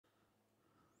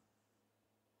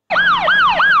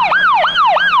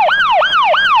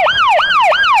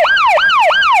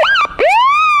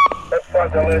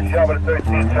You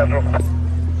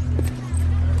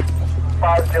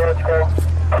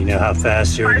know how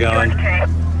fast you were going?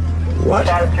 What?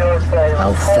 How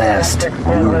fast you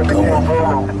were going?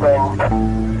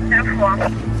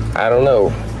 I don't know.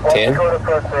 10?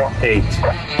 8.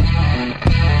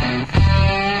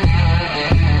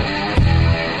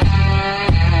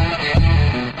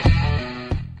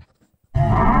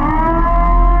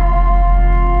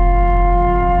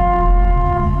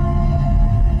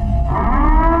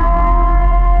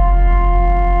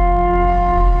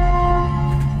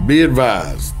 Be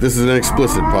advised, this is an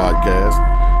explicit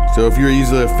podcast, so if you're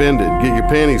easily offended, get your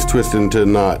panties twisted into a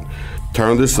knot,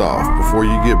 turn this off before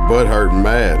you get butthurt and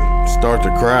mad, start to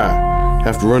cry,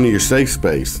 have to run to your safe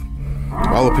space.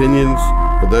 All opinions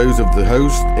are those of the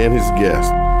host and his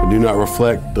guest and do not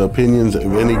reflect the opinions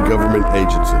of any government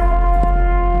agency.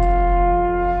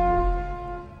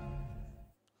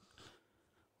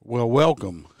 Well,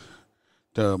 welcome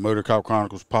to MOTORCOP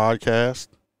Chronicles podcast.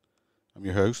 I'm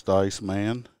your host, the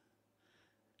Iceman.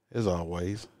 As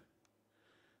always,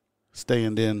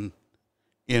 stand in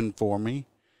for me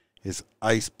is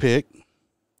Ice Pick.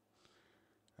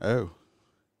 Oh,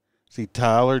 see,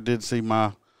 Tyler did see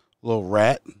my little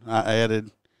rat I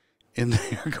added in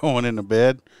there going into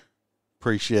bed.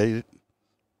 Appreciate it.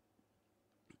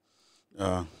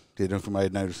 Didn't know if somebody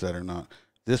noticed that or not.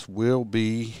 This will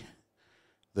be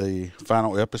the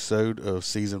final episode of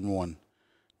season 1,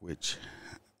 which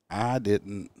I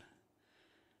didn't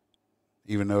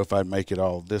even know if I'd make it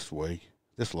all this long.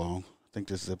 I think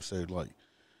this is episode like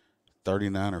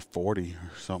 39 or 40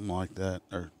 or something like that.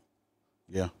 Or,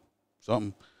 yeah,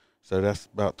 something. So that's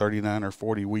about 39 or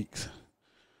 40 weeks,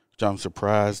 which I'm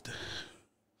surprised.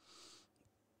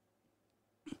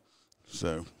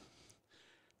 So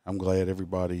I'm glad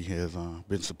everybody has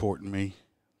been supporting me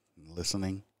and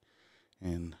listening.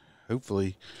 And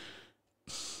hopefully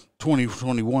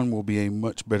 2021 will be a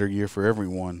much better year for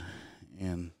everyone,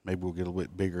 and maybe we'll get a little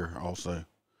bit bigger also. And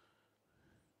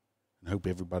hope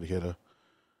everybody had a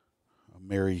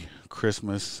Merry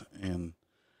Christmas and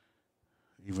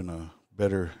even a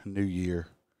better New Year.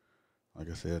 Like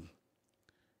I said,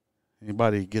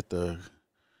 anybody get the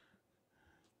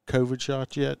COVID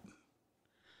shot yet?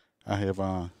 I have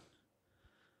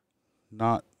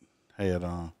not had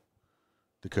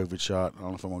the COVID shot. I don't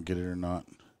know if I'm going to get it or not.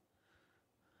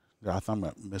 I thought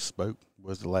I misspoke. It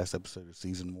was the last episode of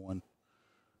season 1.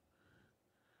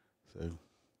 So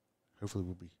hopefully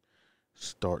we'll be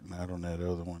starting out on that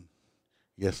other one.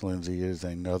 Yes, Lindsay is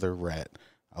another rat.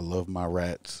 I love my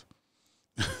rats.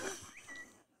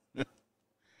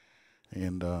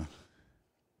 And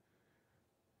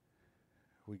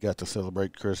we got to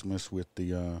celebrate Christmas with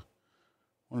the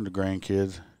one of the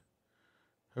grandkids.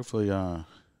 Hopefully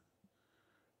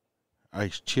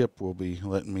Ice Chip will be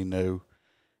letting me know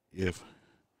if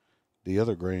the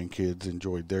other grandkids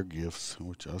enjoyed their gifts,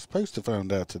 which I was supposed to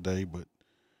find out today, but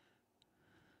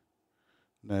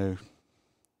no.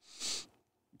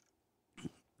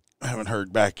 I haven't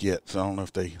heard back yet, so I don't know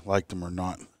if they liked them or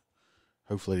not.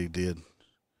 Hopefully they did.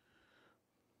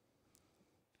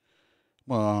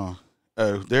 Well,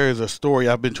 there is a story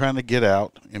I've been trying to get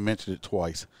out and mentioned it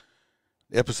twice.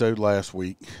 The episode last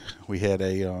week, we had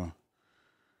a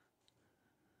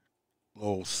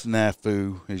little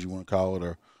snafu, as you want to call it,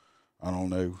 or I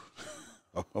don't know,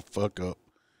 a fuck up.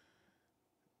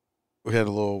 We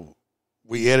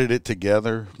edited it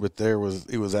together, but it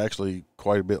was actually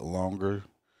quite a bit longer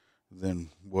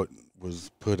than what was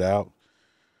put out.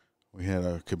 We had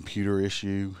a computer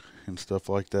issue and stuff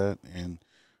like that, and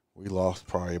we lost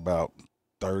probably about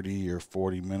 30 or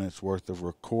 40 minutes worth of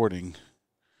recording.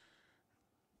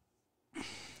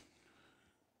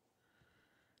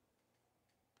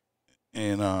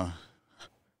 And I'm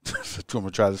going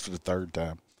to try this for the third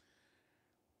time.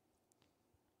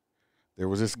 There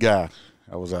was this guy.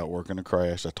 I was out working a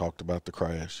crash. I talked about the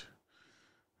crash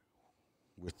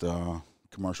with the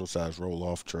commercial size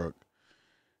roll-off truck.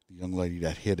 The young lady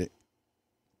that hit it.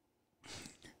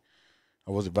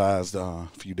 I was advised a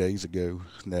few days ago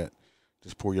that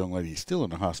this poor young lady is still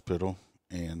in the hospital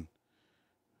and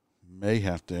may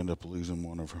have to end up losing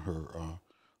one of her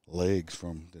legs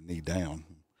from the knee down.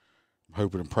 I'm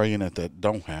hoping and praying that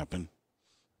don't happen.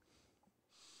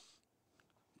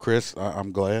 Chris,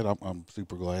 I'm glad. I'm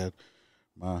super glad.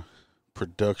 My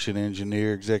production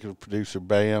engineer, executive producer,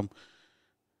 Bam,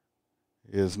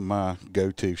 is my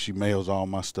go-to. She mails all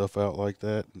my stuff out like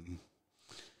that. And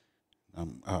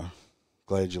I'm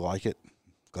glad you like it.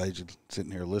 Glad you're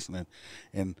sitting here listening.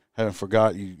 And haven't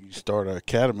forgot, you start an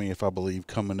academy, if I believe,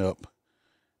 coming up,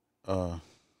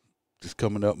 this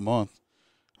coming up month.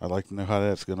 I'd like to know how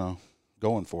that's going to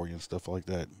going for you and stuff like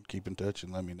that. Keep in touch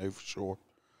and let me know for sure.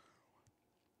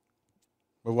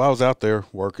 But while I was out there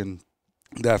working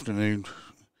the afternoon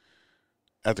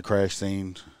at the crash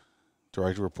scene to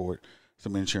write the report,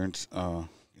 some insurance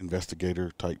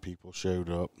investigator type people showed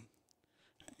up,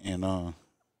 and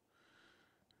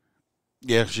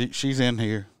yeah, she's in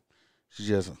here. She's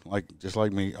just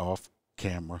like me, off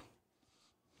camera.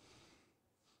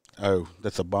 Oh,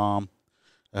 that's a bomb.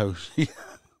 Oh, I'm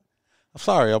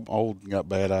sorry, I'm old and got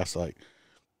bad eyesight.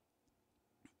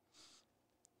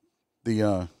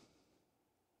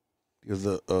 Is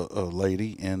a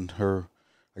lady and her,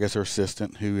 I guess her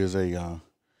assistant, who is he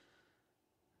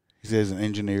says an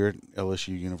engineer at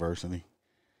LSU University,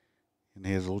 and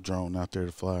he has a little drone out there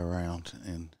to fly around,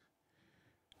 and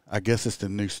I guess it's the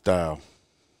new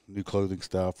clothing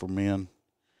style for men.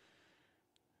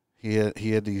 He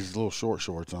had these little short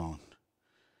shorts on,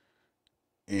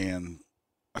 and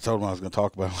I told him I was going to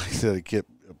talk about it. He said he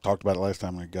talked about it last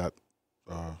time and it got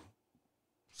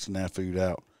snafu'd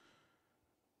out.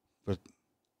 But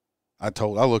I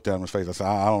looked at him in his face. I said,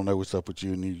 I don't know what's up with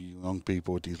you and you young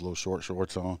people with these little short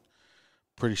shorts on.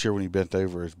 Pretty sure when he bent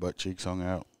over, his butt cheeks hung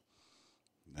out.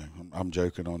 No, I'm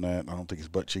joking on that. I don't think his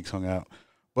butt cheeks hung out,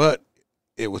 but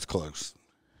it was close.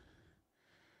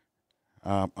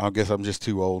 I guess I'm just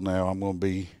too old now. I'm going to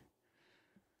be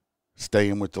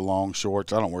staying with the long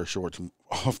shorts. I don't wear shorts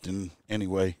often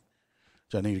anyway.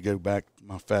 So I need to go back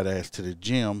my fat ass to the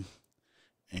gym,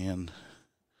 and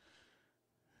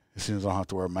as soon as I don't have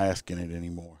to wear a mask in it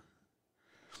anymore.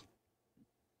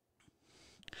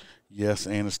 Yes,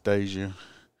 Anastasia,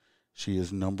 she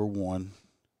is number one,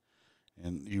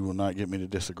 and you will not get me to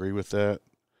disagree with that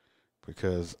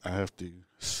because I have to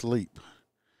sleep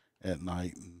at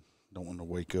night and don't want to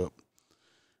wake up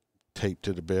taped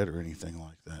to the bed or anything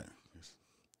like that.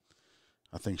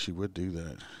 I think she would do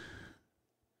that.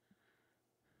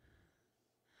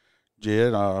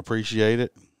 Jed, I appreciate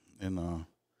it, and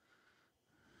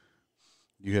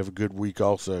you have a good week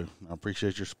also. I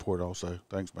appreciate your support also.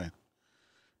 Thanks, man.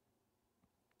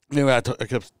 Anyway, I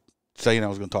kept saying I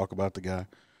was going to talk about the guy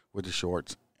with the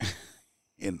shorts,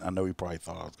 and I know he probably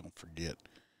thought I was going to forget.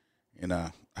 And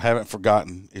I haven't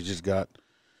forgotten. It just got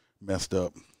messed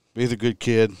up. But he's a good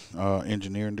kid,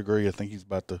 engineering degree. I think he's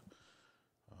about to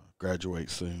graduate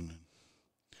soon.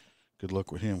 Good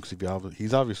luck with him because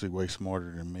he's obviously way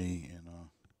smarter than me and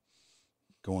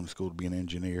going to school to be an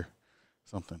engineer,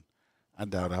 something I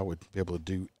doubt I would be able to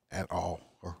do at all.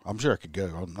 Or I'm sure I could go.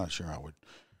 I'm not sure I would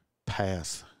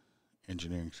pass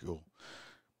engineering school.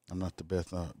 I'm not the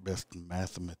best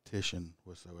mathematician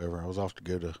whatsoever. I was off to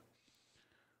go to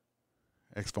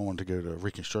wanted to go to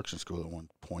Reconstruction school at one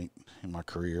point in my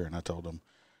career, and I told them,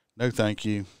 no, thank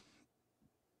you.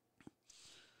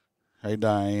 Hey,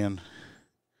 Diane,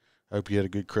 hope you had a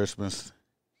good Christmas.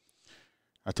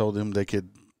 I told them they could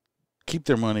keep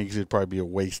their money because it'd probably be a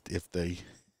waste if they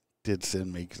did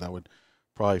send me because I would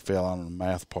probably fail on the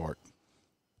math part.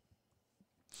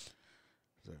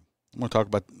 So let's talk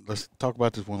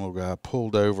about this one little guy I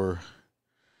pulled over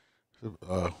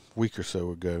a week or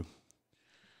so ago.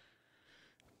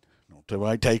 Don't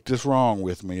anybody take this wrong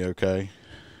with me, okay?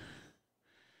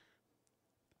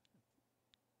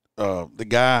 The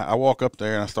guy, I walk up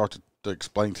there and I start to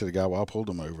explain to the guy why I pulled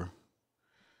him over.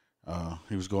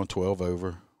 He was going 12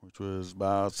 over, which was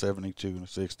about 72 and a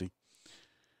 60.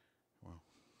 Well,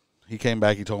 he came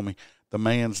back, he told me the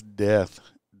man's death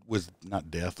was not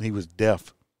death. He was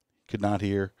deaf, could not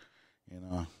hear.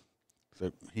 And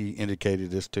so he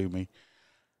indicated this to me.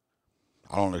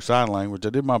 I don't know sign language. I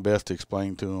did my best to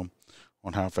explain to him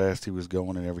on how fast he was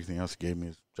going and everything else. He gave me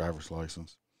his driver's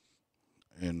license.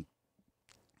 And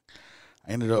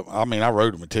I I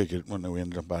wrote him a ticket when we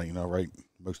ended up buying, I write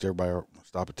most everybody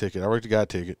stop a ticket. I wrote the guy a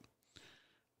ticket.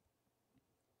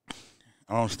 I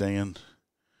don't understand,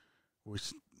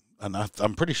 and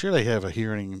I'm pretty sure they have a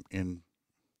hearing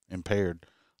impaired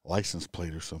license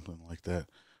plate or something like that.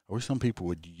 I wish some people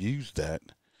would use that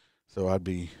so I'd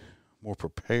be more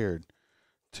prepared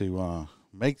to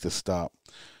make the stop,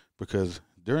 because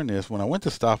during this, when I went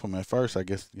to stop him at first, I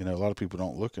guess, a lot of people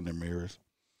don't look in their mirrors,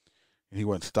 and he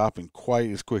wasn't stopping quite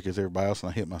as quick as everybody else,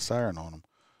 and I hit my siren on him.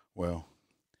 Well,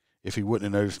 if he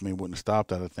wouldn't have noticed me, wouldn't have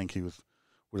stopped, I think he would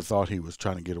have thought he was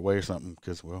trying to get away or something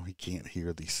because, well, he can't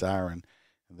hear the siren.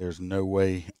 And there's no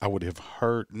way I would have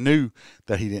knew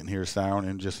that he didn't hear a siren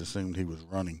and just assumed he was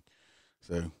running.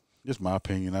 So, just my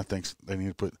opinion, I think they need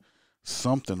to put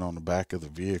something on the back of the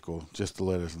vehicle just to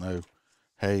let us know,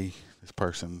 hey, this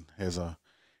person has a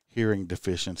hearing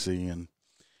deficiency, and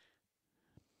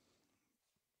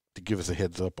to give us a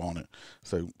heads up on it.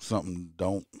 So something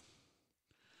don't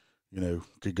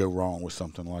could go wrong with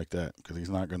something like that, because he's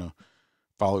not going to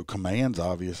follow commands,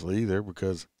 obviously, either,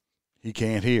 because he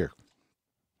can't hear.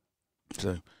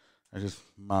 So that's just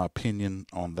my opinion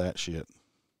on that shit.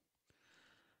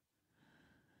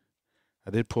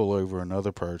 I did pull over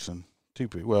another person. Two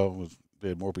people. Well, they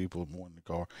had more people, more in the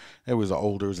car. It was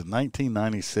older. It was a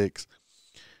 1996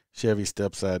 Chevy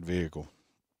step-side vehicle.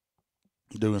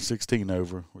 Doing 16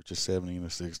 over, which is 70 and a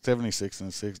 60, 76 and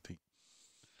a 60.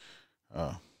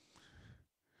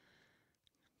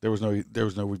 There was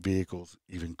no vehicles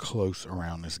even close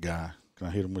around this guy. Can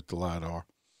I hit him with the LiDAR?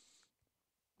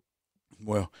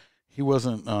 Well, he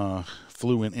wasn't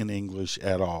fluent in English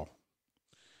at all.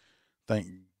 Thank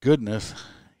goodness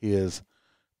his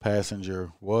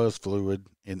passenger was fluent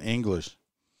in English.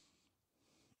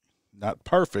 Not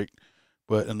perfect,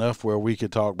 but enough where we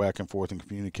could talk back and forth and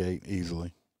communicate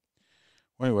easily.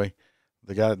 Well, anyway,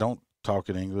 the guy that don't talk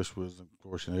in English was, of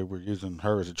course, they were using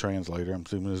her as a translator. I'm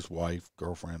assuming his wife,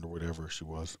 girlfriend, or whatever she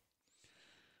was.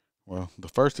 Well, the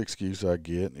first excuse I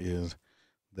get is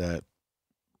that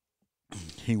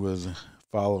he was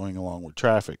following along with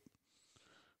traffic.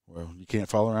 Well, you can't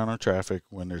follow around on traffic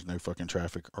when there's no fucking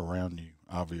traffic around you,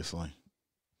 obviously.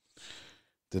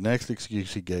 The next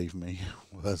excuse he gave me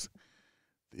was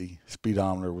the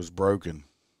speedometer was broken.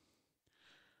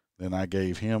 Then I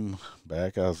gave him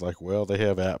back. I was like, well, they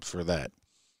have apps for that,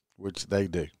 which they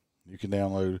do. You can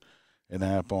download an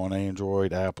app on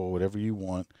Android, Apple, whatever you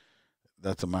want.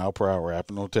 That's a mile per hour app,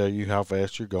 and it'll tell you how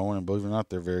fast you're going, and believe it or not,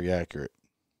 they're very accurate.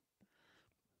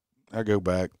 I go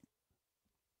back,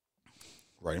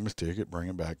 write him his ticket, bring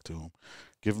it back to him,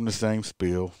 give him the same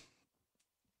spiel.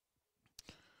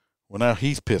 Well, now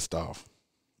he's pissed off.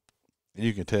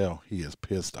 You can tell he is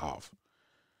pissed off.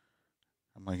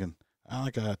 I'm thinking, I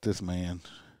got this man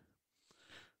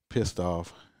pissed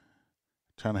off,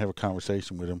 trying to have a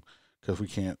conversation with him because we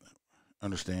can't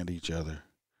understand each other.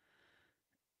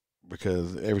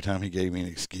 Because every time he gave me an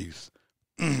excuse,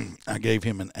 I gave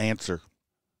him an answer.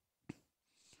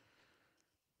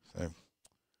 So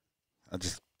I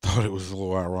just thought it was a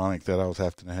little ironic that I was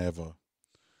having to have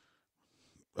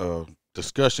a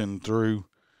discussion through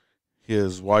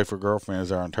his wife or girlfriend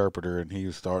as our interpreter, and he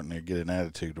was starting to get an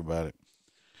attitude about it.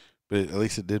 But at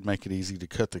least it did make it easy to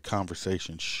cut the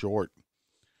conversation short,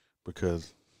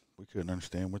 because we couldn't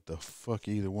understand what the fuck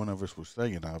either one of us was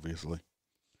saying, obviously.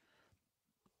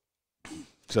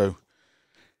 So,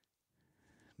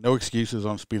 no excuses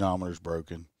on speedometers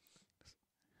broken.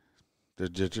 There's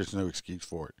just no excuse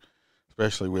for it,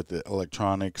 especially with the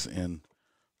electronics and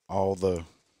all the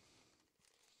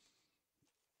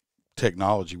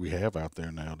technology we have out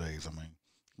there nowadays. I mean,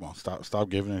 come on, stop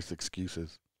giving us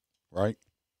excuses, right?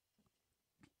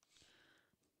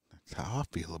 That's how I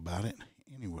feel about it.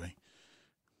 Anyway,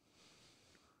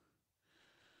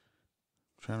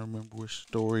 trying to remember which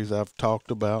stories I've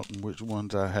talked about and which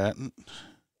ones I hadn't.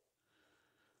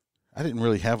 I didn't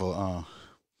really have a,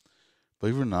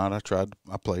 believe it or not,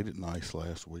 I played it nice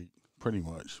last week, pretty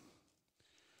much.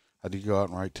 I did go out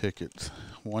and write tickets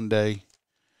one day,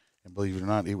 and believe it or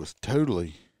not, it was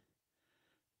totally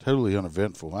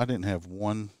uneventful. I didn't have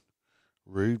one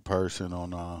rude person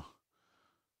on, I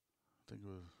think it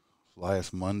was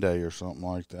last Monday or something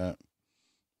like that,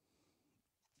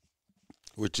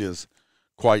 which is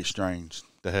quite strange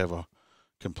to have a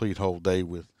complete whole day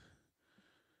with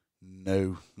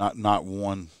not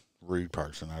one rude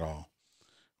person at all.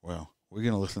 Well, you're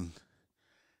gonna listen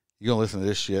to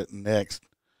this shit next,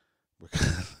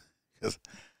 because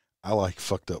I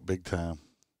fucked up big time,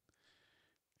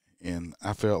 and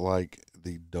I felt like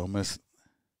the dumbest,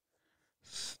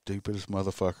 stupidest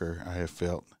motherfucker I have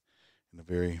felt in a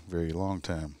very, very long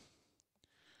time.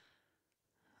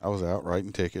 I was out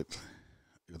writing tickets.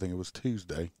 I think it was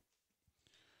Tuesday.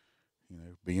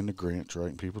 Being the Grinch,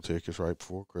 writing people tickets right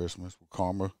before Christmas. Well,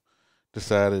 Karma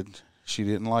decided she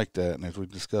didn't like that. And as we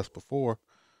discussed before,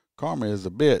 Karma is a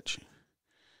bitch.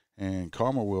 And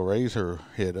Karma will raise her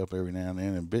head up every now and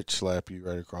then and bitch slap you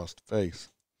right across the face.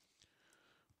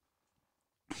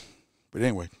 But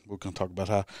anyway, we're going to talk about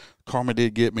how Karma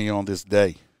did get me on this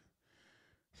day.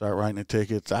 Start writing the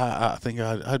tickets. I think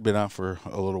I'd been out for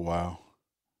a little while.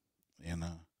 And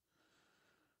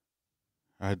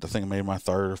I think I made my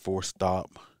third or fourth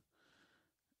stop.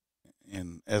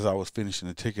 And as I was finishing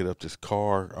the ticket up, this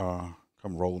car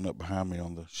come rolling up behind me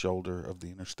on the shoulder of the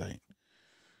interstate,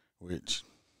 which,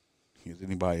 as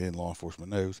anybody in law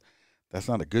enforcement knows, that's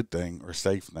not a good thing or a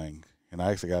safe thing. And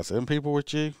I actually got 7 people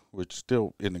with you, which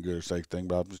still isn't a good or safe thing,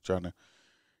 but I'm just trying to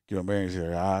get my bearings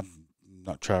here. I'm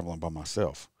not traveling by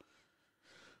myself.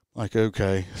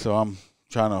 Okay, so I'm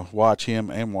trying to watch him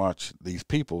and watch these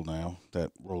people now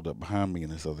that rolled up behind me in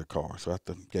this other car. So I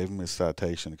gave him his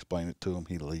citation, explained it to him.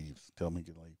 He leaves, tell him he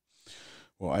can leave.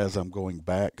 Well, as I'm going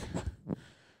back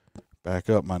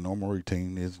up, my normal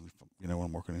routine is, you know, when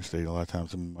I'm working in the state, a lot of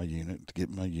times I'm in my unit. To get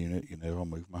in my unit, you know, I'll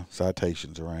move my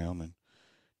citations around and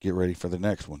get ready for the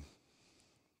next one.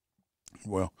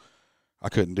 Well, I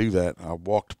couldn't do that. I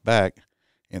walked back,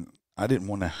 and I didn't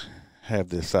want to have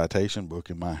this citation book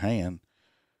in my hand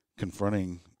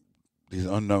confronting these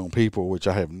unknown people, which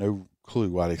I have no clue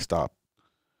why they stopped.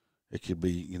 It could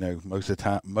be, you know, most of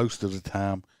the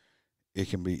time,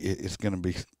 it's going to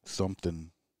be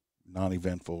something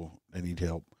non-eventful. They need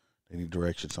help, they need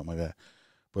direction, something like that.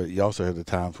 But you also have the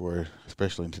times where,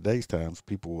 especially in today's times,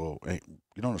 people will,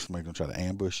 you don't know if somebody's going to try to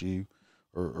ambush you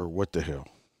or what the hell.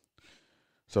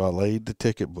 So I laid the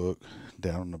ticket book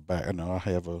down in the back. I know I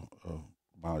have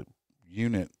my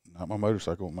unit, not my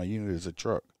motorcycle, my unit is a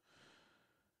truck.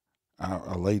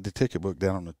 I laid the ticket book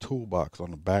down on the toolbox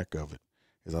on the back of it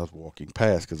as I was walking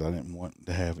past, because I didn't want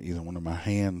to have either one of my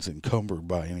hands encumbered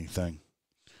by anything.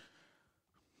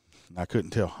 And I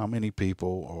couldn't tell how many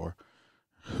people or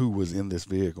who was in this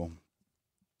vehicle.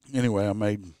 Anyway, I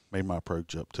made my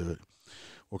approach up to it.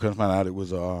 Well, come to find out, it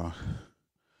was a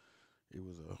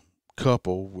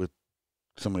couple with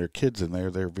some of their kids in there.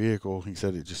 Their vehicle, he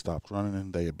said, it just stopped running,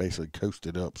 and they had basically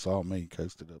coasted up, saw me,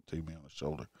 coasted up to me on the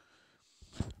shoulder.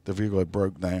 The vehicle had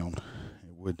broke down.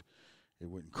 It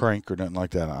wouldn't crank or nothing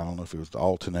like that. I don't know if it was the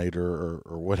alternator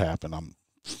or what happened. I'm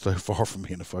so far from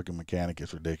being a fucking mechanic,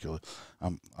 it's ridiculous.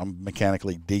 I'm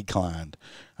mechanically declined.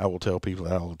 I will tell people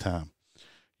that all the time.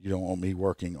 You don't want me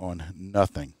working on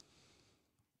nothing.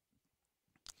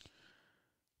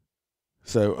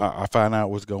 So I find out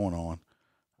what's going on.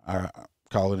 I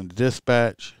call it in the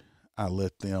dispatch. I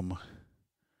let them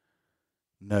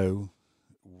know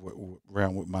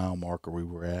around what mile marker we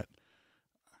were at.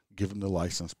 Give him the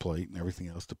license plate and everything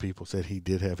else. The people said he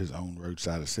did have his own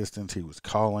roadside assistance. He was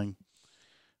calling.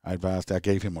 I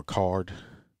gave him a card,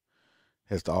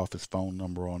 has the office phone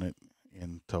number on it,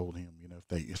 and told him, you know,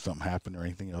 if something happened or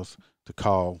anything else, to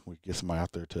call. We get somebody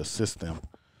out there to assist them,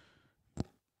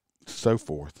 so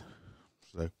forth.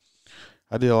 So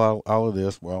I did all of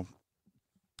this. Well,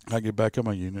 I get back in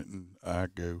my unit and I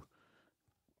go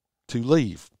to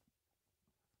leave,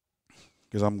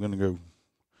 because I'm going to go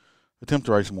attempt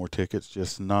to write some more tickets,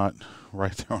 just not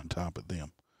right there on top of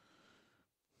them.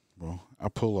 Well, I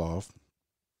pull off,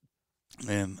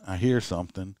 and I hear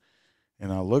something,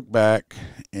 and I look back,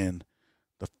 and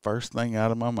the first thing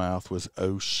out of my mouth was,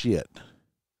 "Oh shit."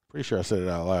 Pretty sure I said it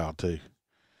out loud too.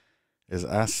 As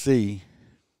I see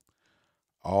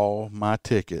all my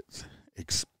tickets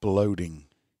exploding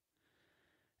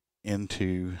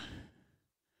into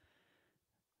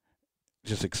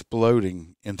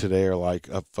the air like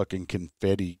a fucking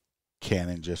confetti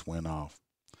cannon just went off,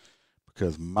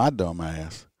 because my dumb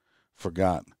ass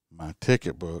forgot my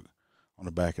ticket book on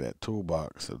the back of that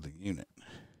toolbox of the unit.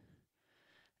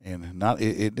 And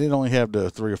it didn't only have the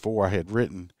 3 or 4 I had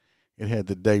written. It had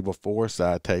the day before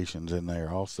citations in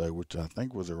there also, which I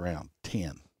think was around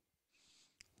 10.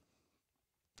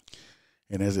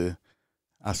 And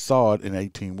I saw it, an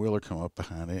 18-wheeler come up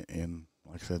behind it, and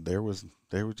like I said, there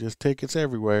were just tickets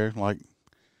everywhere, like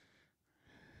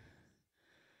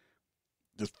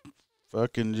just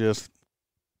fucking just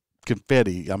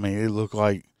confetti. I mean, it looked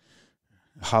like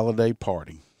a holiday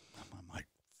party. I'm like,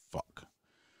 fuck.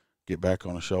 Get back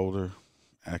on the shoulder,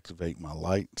 activate my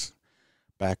lights,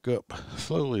 back up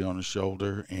slowly on the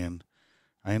shoulder, and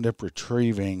I end up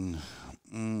retrieving,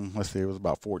 let's see, it was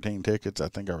about 14 tickets. I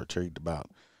think I retrieved about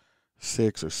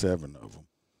 6 or 7 of them.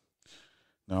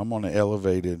 Now, I'm on an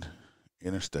elevated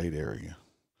interstate area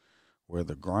where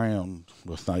the ground,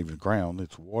 well, it's not even ground,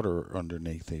 it's water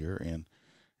underneath here. And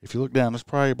if you look down, it's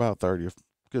probably about 30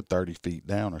 feet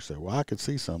down or so. Well, I could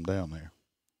see some down there.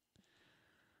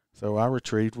 So I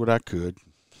retrieved what I could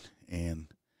and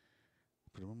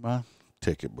put them in my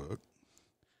ticket book.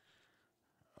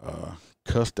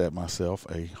 Cussed at myself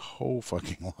a whole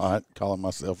fucking lot, calling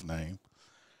myself name,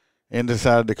 and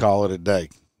decided to call it a day.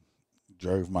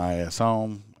 Drove my ass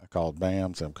home. I called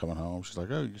Bam, said I'm coming home. She's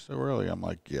like, "Oh, you're so early." I'm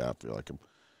like, "Yeah, I feel like a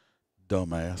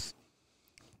dumbass."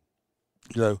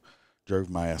 So, drove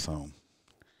my ass home.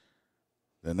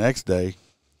 The next day,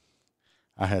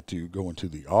 I had to go into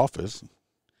the office and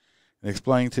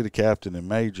explain to the captain and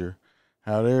major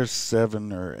how there's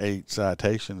 7 or 8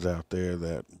 citations out there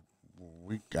that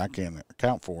I can't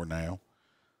account for now.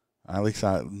 At least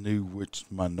I knew which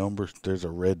my numbers. There's a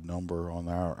red number on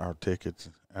our tickets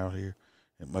out here.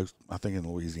 I think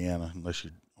in Louisiana, unless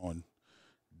you're on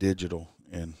digital.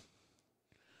 And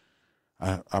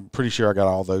I'm pretty sure I got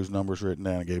all those numbers written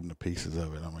down and gave them the pieces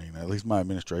of it. I mean, at least my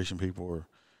administration people were,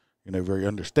 very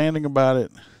understanding about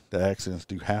it. The accidents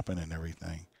do happen and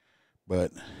everything.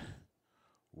 But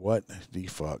what the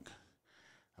fuck?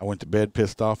 I went to bed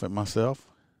pissed off at myself.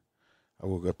 I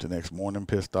woke up the next morning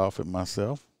pissed off at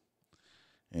myself.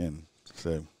 And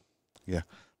so, yeah,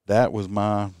 that was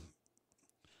my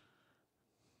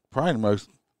probably the most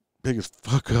biggest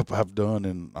fuck up I've done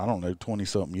in,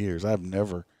 20-something years. I've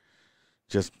never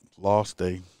just lost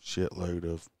a shitload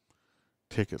of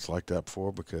tickets like that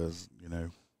before because,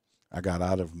 I got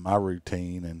out of my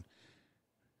routine and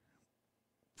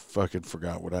fucking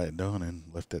forgot what I had done and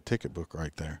left that ticket book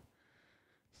right there.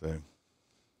 So,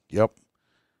 yep,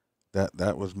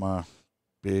 that was my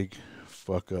big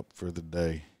fuck up for the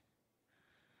day.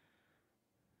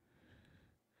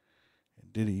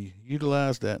 Did he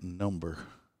utilize that number?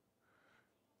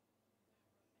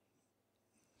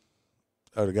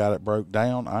 Oh, the guy that broke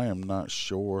down? I am not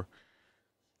sure.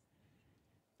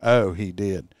 Oh, he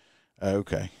did.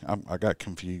 Okay. I got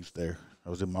confused there.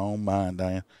 I was in my own mind,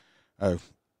 Diane. Oh,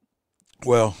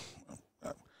 well,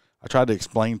 I tried to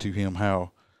explain to him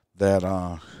how that,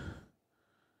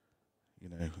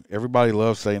 everybody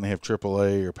loves saying they have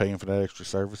AAA or paying for that extra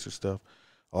service or stuff.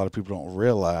 A lot of people don't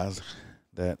realize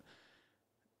that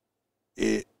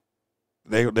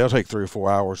they'll take 3 or 4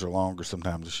 hours or longer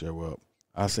sometimes to show up.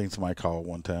 I seen somebody call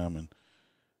one time and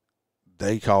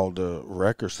they called the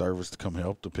wrecker service to come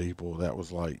help the people. That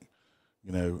was like,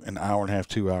 an hour and a half,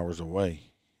 2 hours away.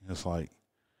 It's like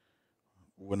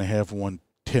when they have one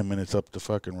 10 minutes up the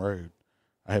fucking road.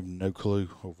 I have no clue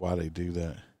of why they do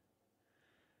that.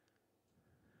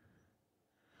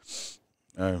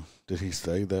 Oh, did he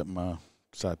say that my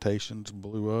citations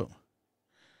blew up?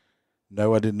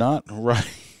 No, I did not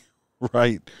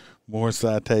write more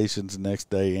citations the next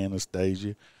day,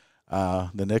 Anastasia.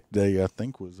 The next day, I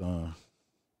think, was the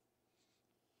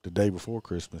day before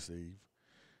Christmas Eve.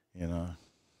 And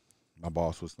my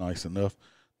boss was nice enough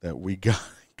that we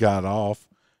got off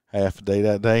half a day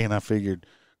that day, and I figured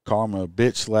karma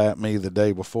bitch slapped me the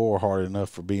day before hard enough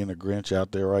for being a Grinch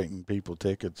out there writing people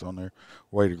tickets on their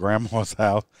way to Grandma's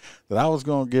house that I was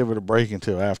going to give it a break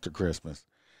until after Christmas.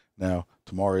 Now,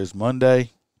 tomorrow is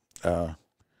Monday.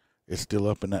 It's still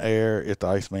up in the air if the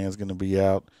Iceman's going to be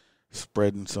out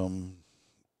spreading some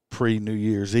pre-New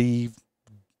Year's Eve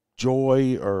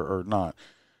joy or not.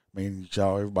 I mean,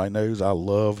 everybody knows I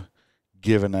love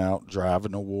giving out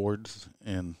driving awards,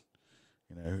 and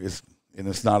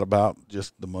it's not about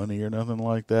just the money or nothing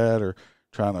like that, or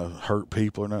trying to hurt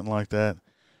people or nothing like that.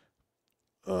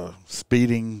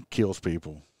 Speeding kills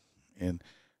people, and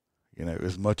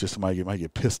as much as somebody might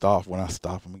get pissed off when I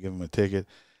stop them and give them a ticket,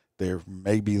 there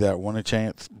may be that one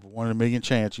in a million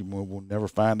chance you will never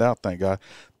find out. Thank God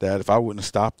that if I wouldn't have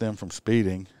stopped them from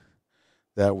speeding,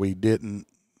 that we didn't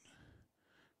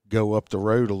go up the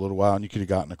road a little while and you could have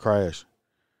gotten a crash.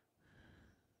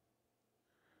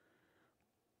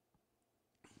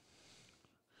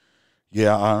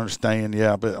 Yeah, I understand.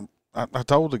 Yeah, but I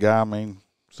told the guy,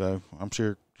 so I'm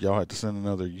sure y'all had to send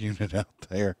another unit out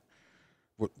there.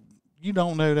 You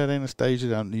don't know that, Anastasia.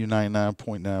 You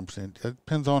 99.9%. It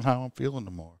depends on how I'm feeling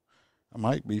tomorrow. I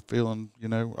might be feeling,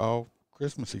 all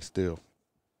Christmassy still.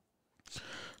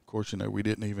 Of course, we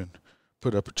didn't even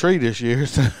put up a tree this year,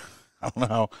 so I don't know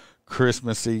how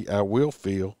Christmassy I will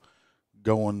feel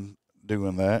doing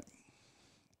that.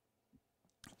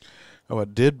 Oh, I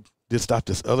did stop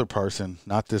this other person,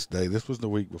 not this day. This was the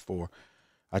week before.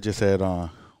 I just had,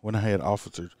 when I had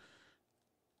Officer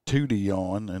Tootie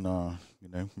on, and,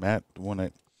 Matt,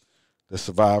 the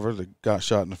survivor that got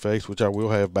shot in the face, which I will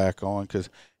have back on because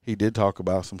he did talk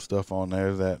about some stuff on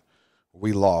there that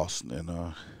we lost. And,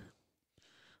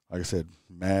 like I said,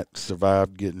 Matt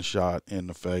survived getting shot in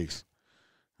the face.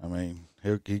 I mean,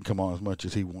 he can come on as much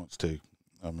as he wants to.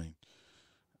 I mean,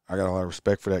 I got a lot of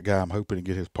respect for that guy. I'm hoping to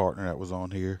get his partner that was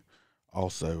on here.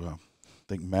 Also, I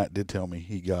think Matt did tell me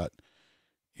he got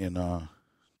in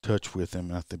touch with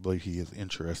him, and I believe he is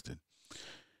interested.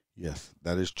 Yes,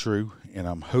 that is true, and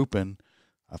I'm hoping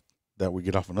that we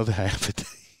get off another half a day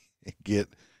and get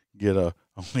only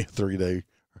a 3-day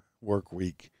work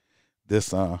week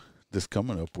this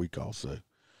coming up week also.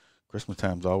 Christmas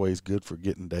time's always good for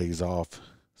getting days off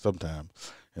sometimes,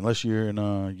 unless you're in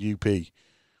UP,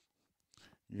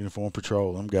 Uniform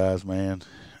Patrol. Them guys, man,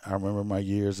 I remember my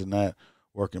years in that,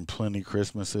 working plenty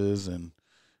Christmases and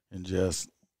just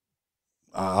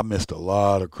I missed a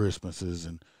lot of Christmases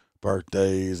and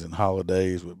birthdays and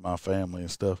holidays with my family and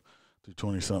stuff through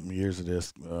 20-something years of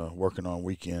this, working on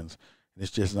weekends. And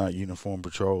it's just not Uniform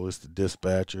Patrol. It's the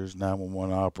dispatchers,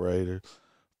 911 operators,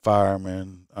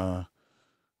 firemen,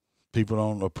 people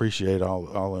don't appreciate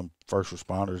all them first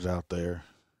responders out there,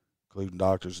 including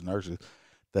doctors and nurses,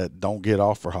 that don't get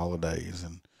off for holidays,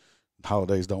 and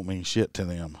holidays don't mean shit to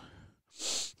them.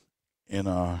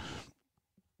 And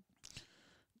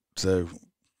so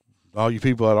all you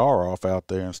people that are off out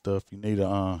there and stuff, you need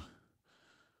to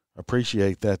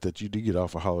appreciate that you do get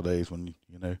off for holidays. When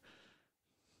you know,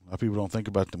 a lot of people don't think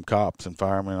about them cops and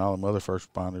firemen and all them other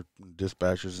first responders,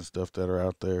 dispatchers and stuff that are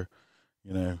out there,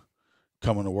 you know,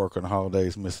 coming to work on the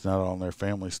holidays, missing out on their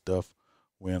family stuff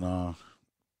when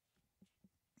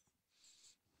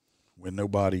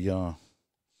nobody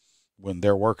when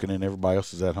they're working and everybody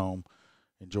else is at home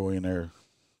enjoying their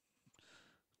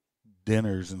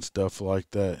dinners and stuff like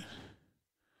that.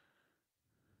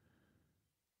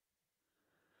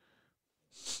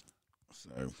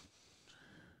 So,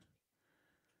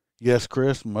 yes,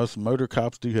 Chris, most motor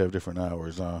cops do have different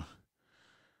hours.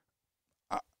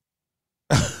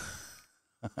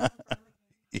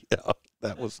 Yeah,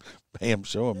 that was Pam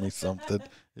showing me something,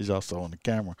 as y'all saw on the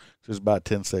camera. Just about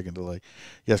 10-second delay.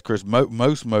 Yes, Chris,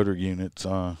 most motor units,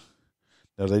 now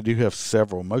they do have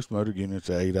several. Most motor units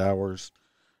are 8 hours.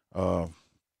 A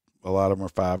lot of them are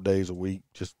 5 days a week,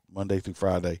 just Monday through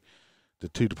Friday. The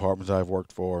two departments I've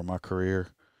worked for in my career,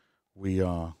 we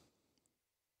have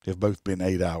both been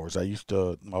 8 hours.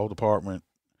 My old department,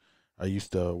 I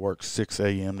used to work 6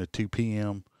 a.m. to 2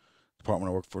 p.m.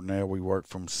 Department I work for now, we work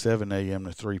from 7 a.m.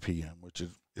 to 3 p.m., which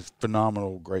is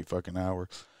phenomenal, great fucking hours.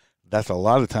 That's a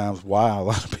lot of times why a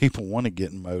lot of people want to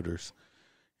get in motors,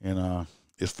 and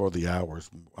it's for the hours.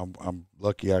 I'm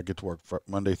lucky I get to work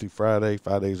Monday through Friday,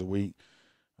 5 days a week,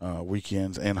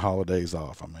 weekends and holidays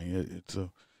off. I mean,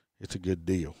 it's a good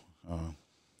deal.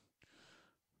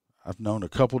 I've known a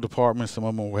couple departments. Some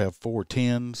of them will have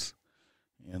 410s,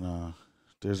 and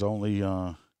there's only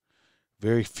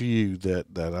very few that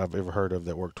I've ever heard of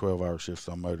that work 12-hour shifts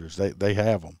on motors. They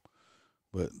have them,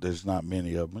 but there's not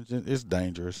many of them. It's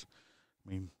dangerous. I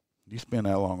mean, you spend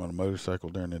that long on a motorcycle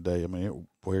during the day, I mean, it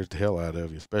wears the hell out of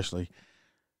you, especially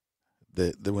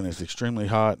when it's extremely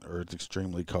hot or it's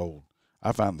extremely cold.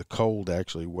 I find the cold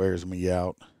actually wears me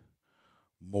out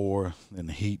more than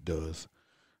the heat does.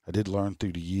 I did learn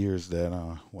through the years that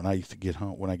when I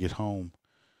get home,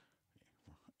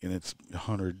 and it's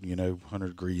 100,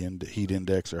 100-degree heat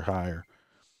index or higher.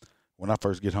 When I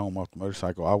first get home off the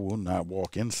motorcycle, I will not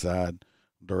walk inside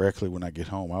directly when I get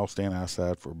home. I'll stand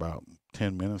outside for about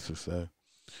 10 minutes or so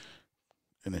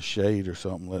in the shade or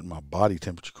something, letting my body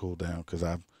temperature cool down, because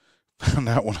I found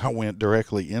out when I went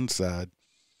directly inside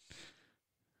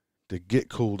to get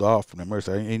cooled off from the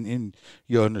motorcycle, in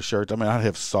your undershirts, I mean, I'd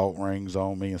have salt rings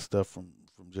on me and stuff from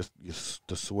just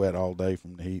the sweat all day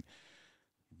from the heat.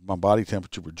 My body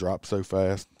temperature would drop so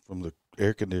fast from the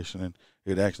air conditioning,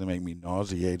 it actually make me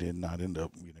nauseated, and I'd end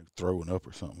up, throwing up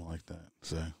or something like that.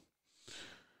 So,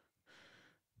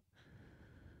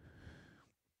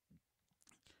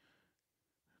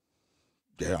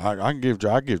 yeah, I give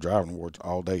driving awards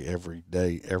all day, every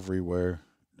day, everywhere.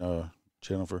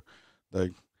 Jennifer,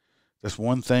 that's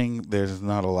one thing there's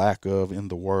not a lack of in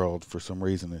the world for some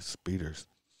reason is speeders,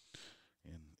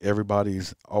 and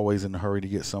everybody's always in a hurry to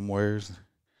get somewheres.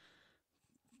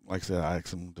 Like I said, I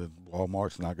asked them that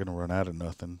Walmart's not going to run out of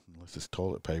nothing unless it's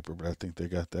toilet paper, but I think they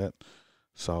got that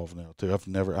solved now too.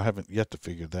 I haven't yet to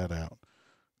figure that out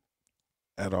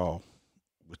at all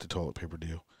with the toilet paper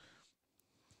deal.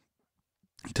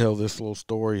 Tell this little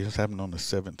story. This happened on the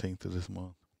 17th of this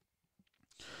month.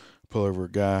 Pull over a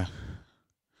guy.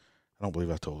 I don't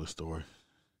believe I told this story.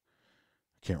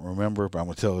 I can't remember, but I'm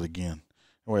going to tell it again.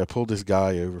 Anyway, I pulled this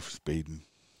guy over for speeding.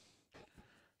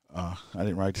 I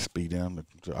didn't write the speed down.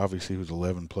 Obviously, he was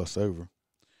 11 plus over.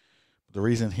 But the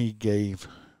reason he gave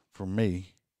for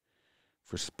me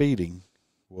for speeding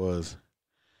was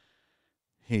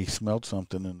he smelled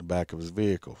something in the back of his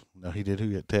vehicle. Now, he had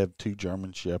to have 2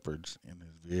 German Shepherds in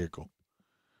his vehicle.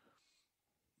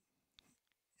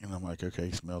 And I'm like, okay,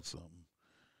 he smelled something.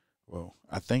 Well,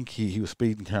 I think he was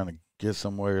speeding kind of get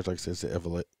somewhere. Like I said, it's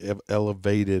an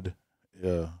elevated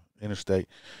interstate.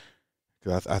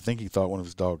 Because I think he thought one of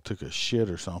his dogs took a shit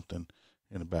or something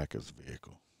in the back of his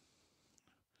vehicle.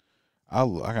 I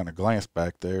kind of glanced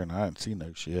back there, and I didn't see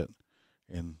no shit.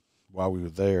 And while we were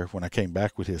there, when I came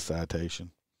back with his citation,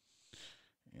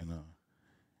 and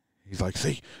he's like,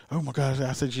 see, oh my God,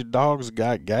 I said, your dog's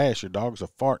got gas, your dogs are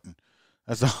farting.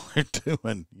 That's all they're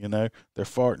doing, they're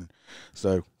farting.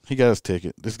 So he got his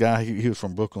ticket. This guy, he was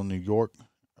from Brooklyn, New York.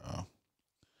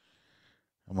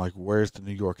 I'm like, where's the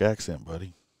New York accent,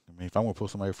 buddy? I mean, if I want to pull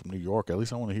somebody from New York, at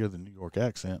least I want to hear the New York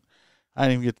accent. I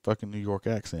didn't even get the fucking New York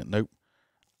accent. Nope.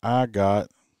 I got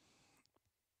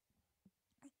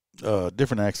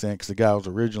different accent because the guy was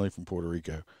originally from Puerto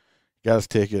Rico. Got his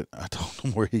ticket. I told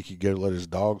him where he could go to let his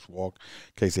dogs walk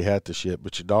in case he had to shit.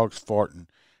 But your dog's farting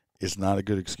is not a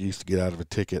good excuse to get out of a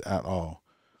ticket at all.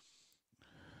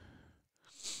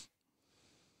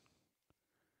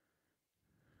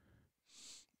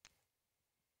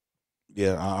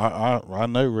 Yeah, I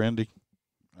know, Randy.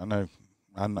 I know.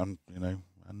 I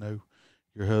know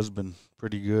your husband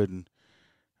pretty good. And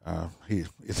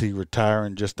is he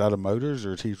retiring just out of motors,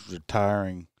 or is he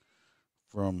retiring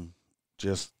from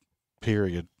just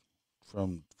period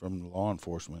from law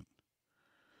enforcement?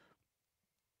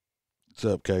 What's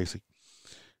up, Casey?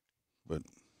 But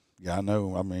yeah, I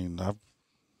know. I mean,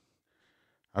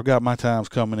 I've got my times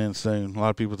coming in soon. A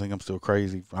lot of people think I'm still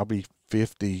crazy. I'll be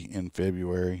 50 in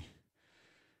February,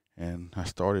 and I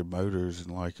started motors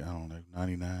in like, I don't know,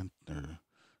 99 or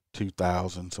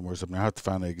 2000 somewhere. Something. I have to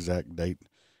find the exact date.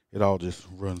 It all just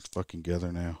runs fucking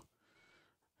together now.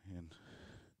 And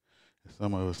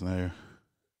some of us there.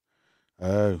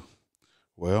 Oh,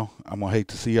 well, I'm gonna hate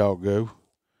to see y'all go.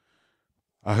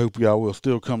 I hope y'all will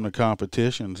still come to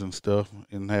competitions and stuff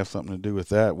and have something to do with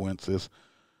that once this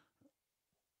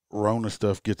Rona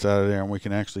stuff gets out of there and we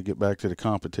can actually get back to the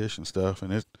competition stuff.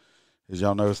 And it, as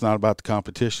y'all know, it's not about the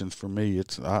competitions for me.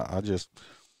 It's I just,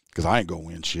 because I ain't gonna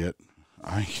win shit.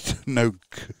 I ain't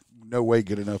no way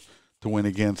good enough to win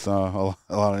against a lot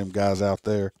of them guys out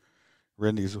there.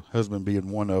 Randy's husband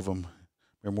being one of them.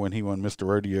 Remember when he won Mr.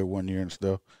 Rodeo one year and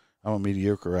stuff? I'm a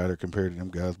mediocre rider compared to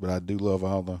them guys, but I do love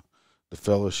all the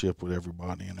fellowship with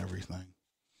everybody and everything.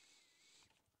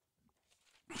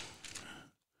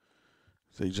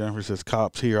 See, Jennifer says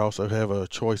cops here also have a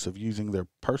choice of using their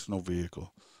personal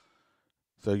vehicle.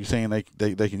 So you're saying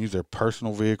they can use their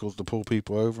personal vehicles to pull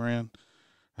people over in?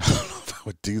 I don't know if I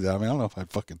would do that. I mean, I don't know if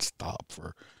I'd fucking stop for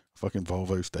a fucking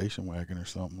Volvo station wagon or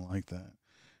something like that.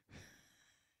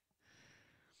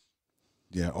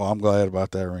 Yeah, well, I'm glad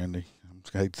about that, Randy.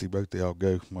 I hate to see both of y'all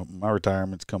go. My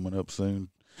retirement's coming up soon.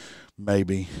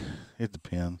 Maybe. It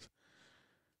depends.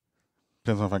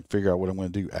 Depends on if I can figure out what I'm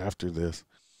going to do after this.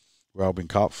 We've all been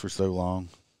cops for so long.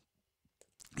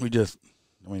 What the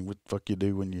fuck you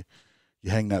do when you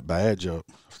hang that badge up?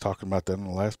 I was talking about that in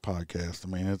the last podcast. I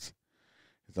mean, it's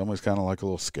almost kind of like a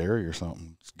little scary or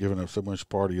something. It's giving up so much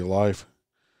part of your life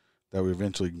that we're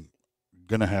eventually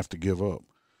going to have to give up,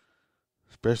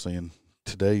 especially in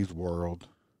today's world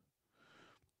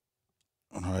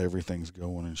on how everything's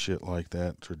going and shit like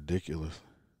that. It's ridiculous.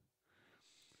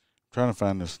 I'm trying to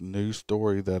find this news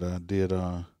story that I did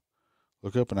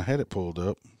look up, and I had it pulled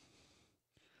up,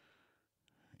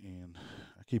 and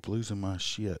I keep losing my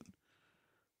shit.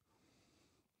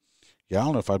 Yeah, I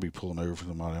don't know if I'd be pulling over for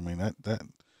somebody. I mean,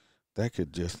 that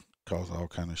could just cause all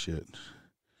kind of shit.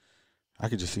 I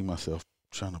could just see myself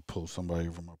trying to pull somebody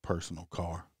over my personal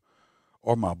car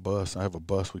or my bus. I have a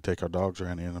bus we take our dogs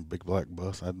around in, a big black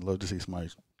bus. I'd love to see somebody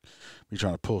be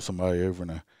trying to pull somebody over in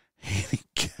a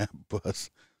handicap bus.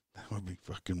 That would be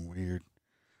fucking weird.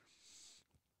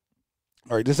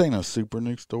 All right, this ain't a super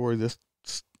new story. This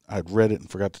I'd read it and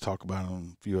forgot to talk about it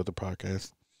on a few other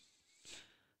podcasts.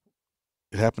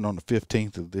 It happened on the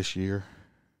 15th of this year.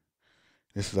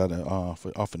 This is off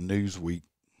of Newsweek.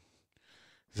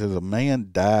 It says a man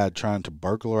died trying to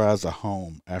burglarize a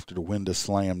home after the window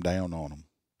slammed down on him.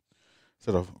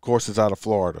 So of course it's out of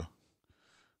Florida.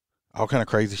 All kind of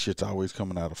crazy shit's always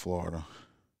coming out of Florida.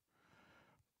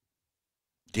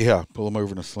 Yeah, pull them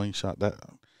over in a slingshot.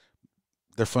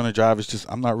 They're fun to drive. It's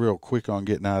just I'm not real quick on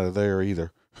getting out of there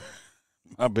either.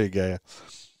 My big ass.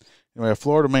 Anyway, a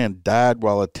Florida man died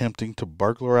while attempting to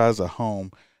burglarize a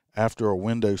home after a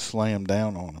window slammed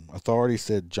down on him. Authorities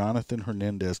said Jonathan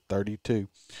Hernandez, 32,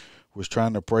 was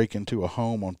trying to break into a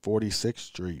home on 46th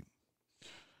Street.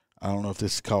 I don't know if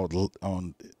this is called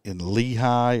in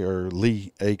Lehigh or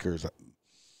Lee Acres.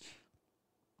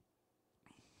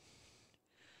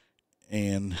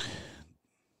 And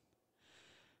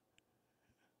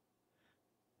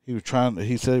he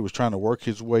said he was trying to work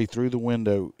his way through the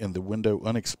window, and the window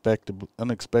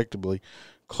unexpectedly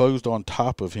closed on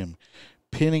top of him,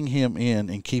 pinning him in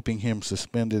and keeping him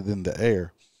suspended in the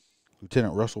air.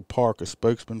 Lieutenant Russell Park, a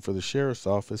spokesman for the sheriff's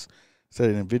office, said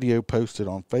in a video posted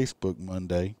on Facebook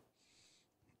Monday,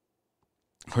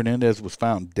 Hernandez was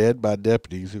found dead by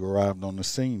deputies who arrived on the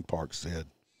scene, Park said.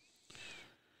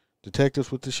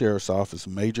 Detectives with the sheriff's office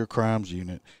major crimes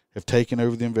unit have taken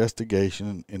over the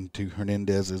investigation into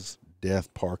Hernandez's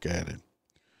death, Park added.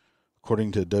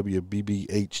 According to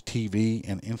WBBH-TV,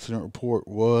 the incident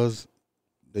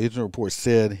report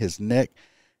said his neck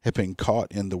had been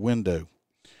caught in the window.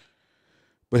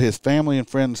 But his family and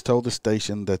friends told the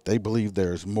station that they believe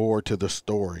there is more to the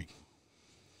story.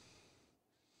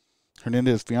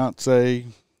 Hernandez's fiance,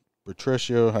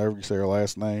 Patricia, however you say her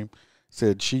last name,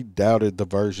 said she doubted the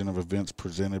version of events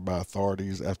presented by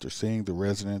authorities after seeing the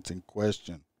residence in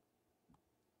question.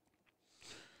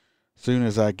 Soon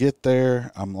as I get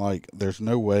there, I'm like, there's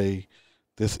no way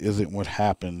this isn't what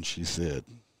happened, she said.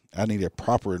 I need a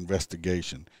proper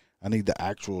investigation. I need the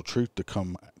actual truth to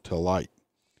come to light.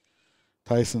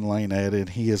 Tyson Lane added,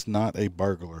 he is not a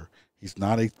burglar. He's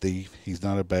not a thief. He's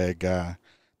not a bad guy.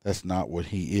 That's not what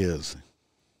he is.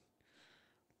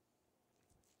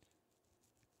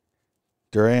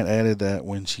 Durant added that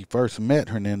when she first met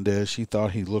Hernandez, she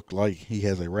thought he looked like he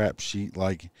has a rap sheet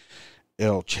like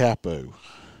El Chapo.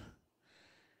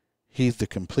 He's the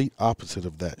complete opposite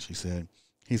of that, she said.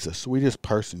 He's the sweetest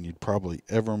person you'd probably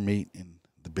ever meet and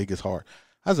the biggest heart.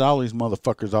 As all these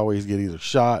motherfuckers always get either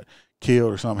shot,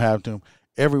 killed, or something happen to them.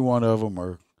 Every one of them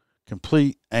are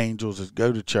complete angels that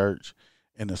go to church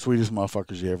and the sweetest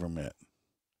motherfuckers you ever met.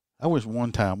 I wish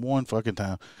one fucking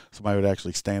time, somebody would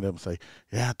actually stand up and say,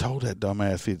 yeah, I told that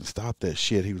dumbass if he didn't stop that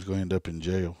shit, he was going to end up in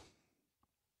jail.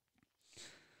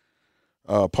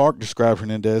 Park described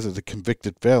Hernandez as a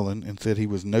convicted felon and said he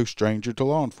was no stranger to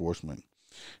law enforcement.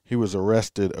 He was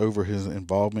arrested over his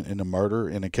involvement in a murder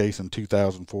in a case in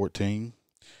 2014,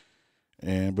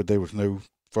 but there was no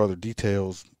further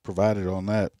details provided on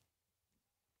that.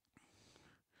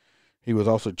 He was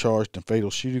also charged in fatal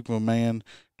shooting of a man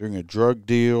during a drug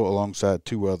deal alongside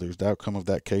two others. The outcome of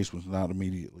that case was not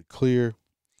immediately clear.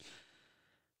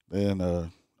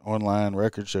 Then online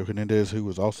records show Hernandez, who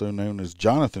was also known as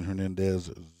Jonathan Hernandez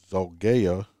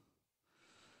Zolgaya,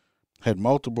 had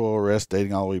multiple arrests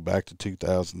dating all the way back to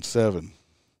 2007.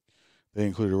 They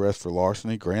include arrests for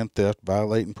larceny, grand theft,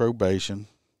 violating probation,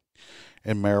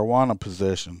 and marijuana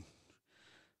possession.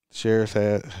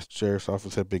 The sheriff's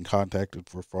office had been contacted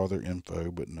for further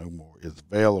info, but no more is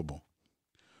available.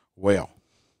 Well,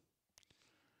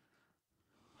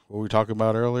 what were we talking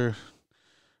about earlier?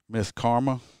 Miss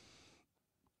Karma.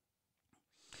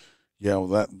 Yeah, well,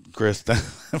 that Chris, that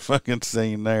fucking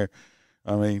scene there.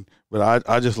 I mean, but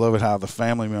I just love it how the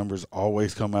family members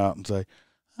always come out and say,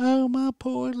 "Oh, my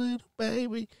poor little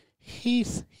baby,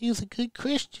 he's a good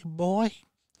Christian boy."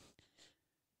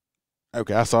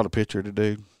 Okay, I saw the picture of the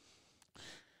dude,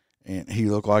 and he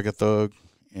looked like a thug,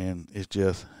 and it's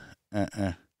just,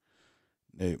 nope.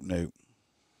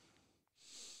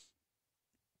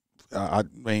 I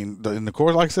mean, in the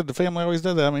course, like I said, the family always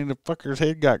does that. I mean, the fucker's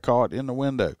head got caught in the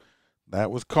window.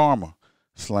 That was karma,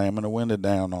 slamming the window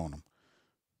down on him.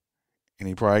 And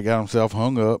he probably got himself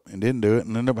hung up and didn't do it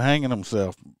and ended up hanging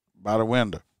himself by the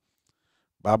window.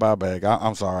 Bye-bye bag.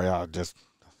 I'm sorry. I just,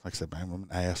 like I said, man, I'm an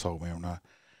asshole, man. I'm not.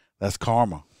 That's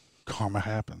karma. Karma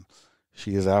happens.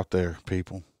 She is out there,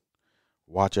 people.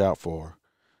 Watch out for her.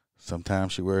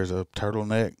 Sometimes she wears a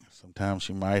turtleneck. Sometimes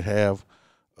she might have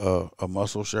a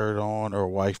muscle shirt on or a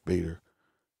wife beater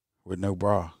with no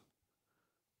bra.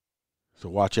 So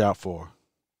watch out for her.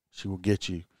 She will get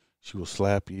you. She will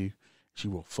slap you. She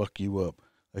will fuck you up.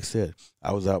 Like I said,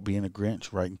 I was out being a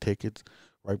Grinch, writing tickets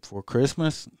right before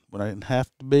Christmas when I didn't have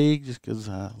to be, just because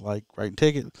I like writing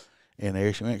tickets. And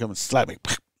there she went, come and slap me.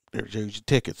 There's your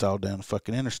tickets all down the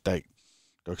fucking interstate.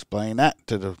 Go explain that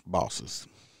to the bosses.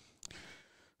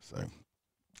 So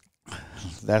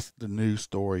that's the news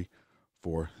story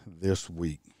for this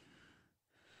week.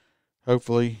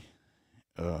 Hopefully,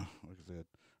 like I said,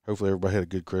 hopefully everybody had a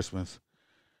good Christmas.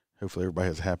 Hopefully everybody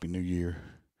has a happy new year.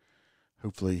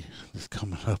 Hopefully this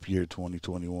coming up year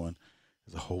 2021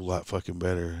 is a whole lot fucking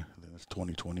better than this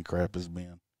 2020 crap has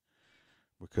been.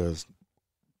 Because,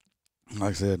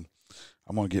 like I said,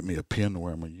 I'm going to get me a pin to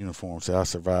wear in my uniform. Say I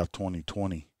survived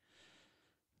 2020.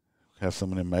 Have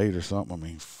some of them made or something. I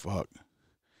mean, fuck.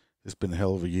 It's been a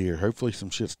hell of a year. Hopefully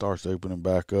some shit starts opening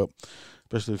back up,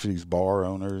 especially for these bar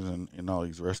owners and all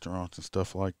these restaurants and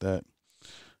stuff like that.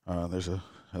 There's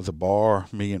a bar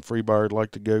me and Freebird like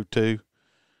to go to.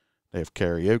 They have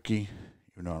karaoke.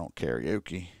 Even though I don't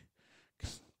karaoke,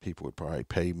 'cause people would probably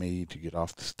pay me to get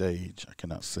off the stage. I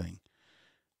cannot sing.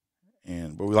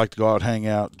 But we like to go out, hang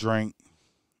out, drink,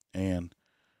 and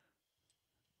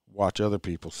watch other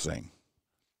people sing.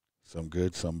 Some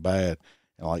good, some bad.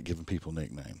 And I like giving people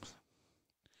nicknames.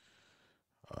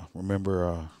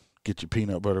 Remember, get your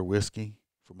peanut butter whiskey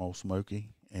from Old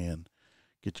Smoky and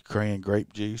get your crayon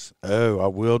grape juice. Oh, I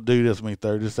will do this. Let me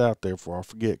throw this out there before I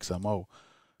forget, because I'm old.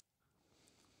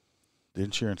 The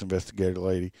insurance investigator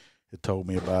lady had told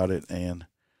me about it, and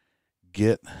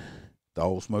get the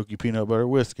Old Smoky peanut butter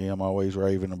whiskey I'm always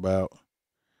raving about.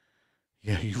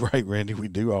 Yeah, you're right, Randy. We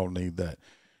do all need that.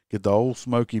 Get the Old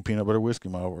Smoky peanut butter whiskey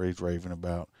I'm always raving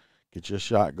about. Get you a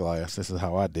shot glass. This is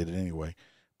how I did it anyway.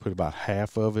 put about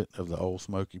half of it of the Old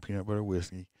Smoky peanut butter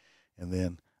whiskey, and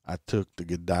then I took the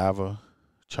Godiva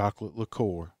chocolate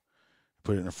liqueur,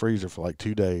 put it in the freezer for like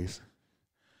 2 days,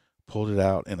 pulled it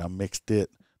out, and I mixed it,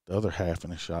 the other half,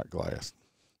 in a shot glass.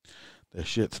 That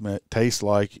shit tastes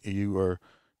like you were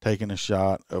taking a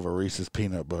shot of a Reese's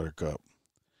peanut butter cup.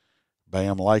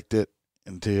 Bam liked it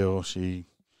until a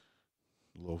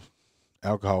little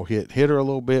alcohol hit her a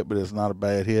little bit, but it's not a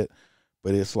bad hit.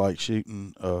 But it's like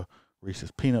shooting a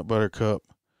Reese's peanut butter cup.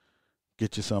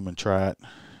 Get you some and try it.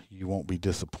 You won't be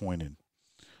disappointed.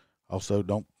 Also,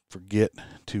 don't forget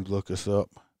to look us up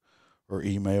or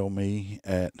email me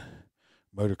at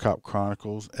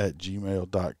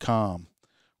motorcopchronicles@gmail.com.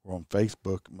 We're on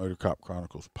Facebook, MotorCop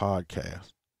Chronicles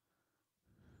Podcast.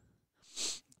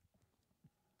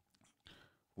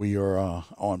 We are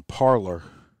on Parler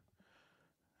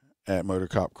at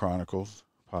MotorCop Chronicles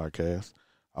Podcast.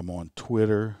 I'm on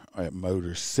Twitter at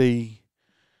MotorC.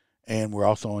 And we're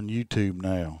also on YouTube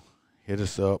now. Hit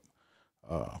us up.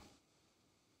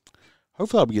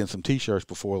 Hopefully I'll be getting some T-shirts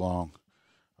before long.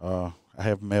 I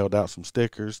have mailed out some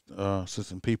stickers to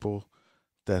some people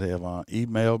that have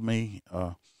emailed me.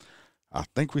 I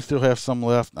think we still have some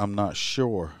left. I'm not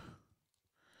sure.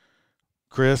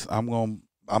 Chris, I'm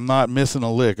not missing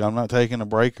a lick. I'm not taking a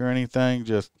break or anything.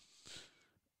 Just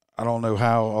I don't know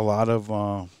how a lot of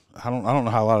I don't know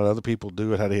how a lot of other people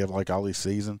do it. How they have like all these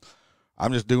seasons.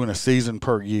 I'm just doing a season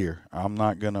per year. I'm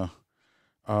not gonna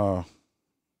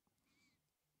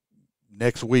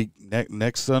next week,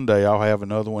 next Sunday, I'll have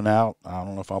another one out. I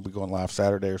don't know if I'll be going live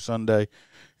Saturday or Sunday.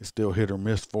 It's still hit or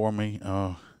miss for me.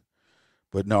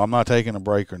 But no, I'm not taking a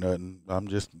break or nothing. I'm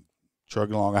just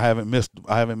trucking along. I haven't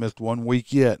missed 1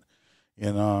 week yet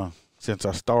since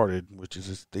I started, which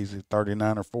is these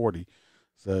 39 or 40.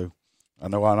 So I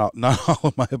know not all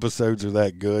of my episodes are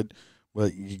that good,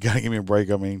 but you gotta give me a break.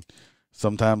 I mean,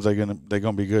 sometimes they're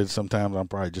gonna be good. Sometimes I'm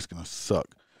probably just gonna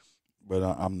suck. But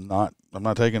I'm not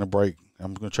taking a break.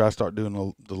 I'm gonna try to start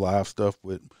doing the live stuff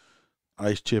with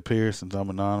Ice Chip here since I'm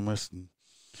anonymous, and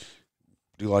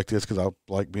do like this because I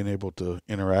like being able to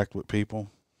interact with people.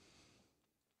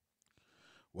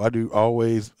 Why do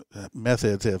always meth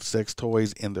heads have sex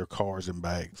toys in their cars and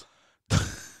bags?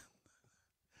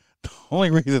 The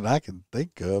only reason I can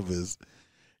think of is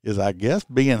I guess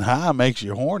being high makes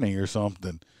you horny or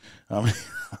something. I mean,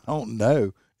 I don't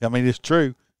know. I mean, it's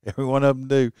true. Every one of them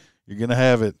do. You're going to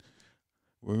have it.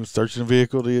 We were searching a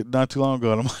vehicle not too long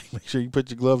ago, and I'm like, make sure you put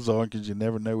your gloves on because you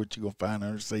never know what you're going to find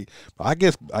under the seat. But I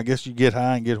guess you get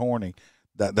high and get horny.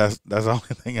 That's the only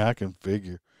thing I can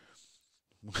figure.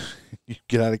 You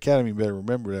get out of the academy, you better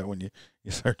remember that when you're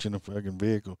searching a fucking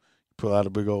vehicle. You pull out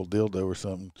a big old dildo or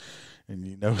something, and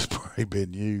you know it's probably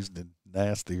been used and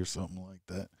nasty or something like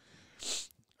that.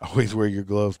 Always wear your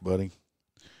gloves, buddy.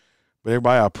 But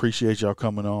everybody, I appreciate y'all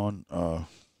coming on.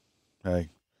 Hey,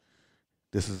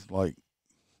 this is like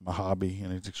my hobby,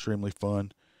 and it's extremely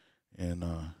fun. And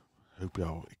hope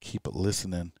y'all keep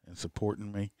listening and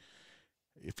supporting me.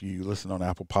 If you listen on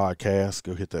Apple Podcasts,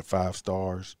 go hit that 5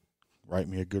 stars. Write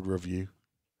me a good review.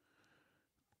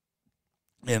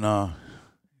 And y'all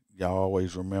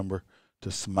always remember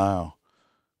to smile,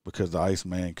 because the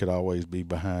Iceman could always be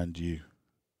behind you.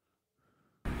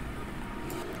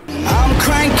 I'm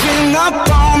cranking up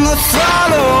on the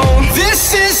throttle.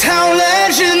 This is how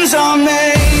legends are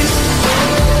made.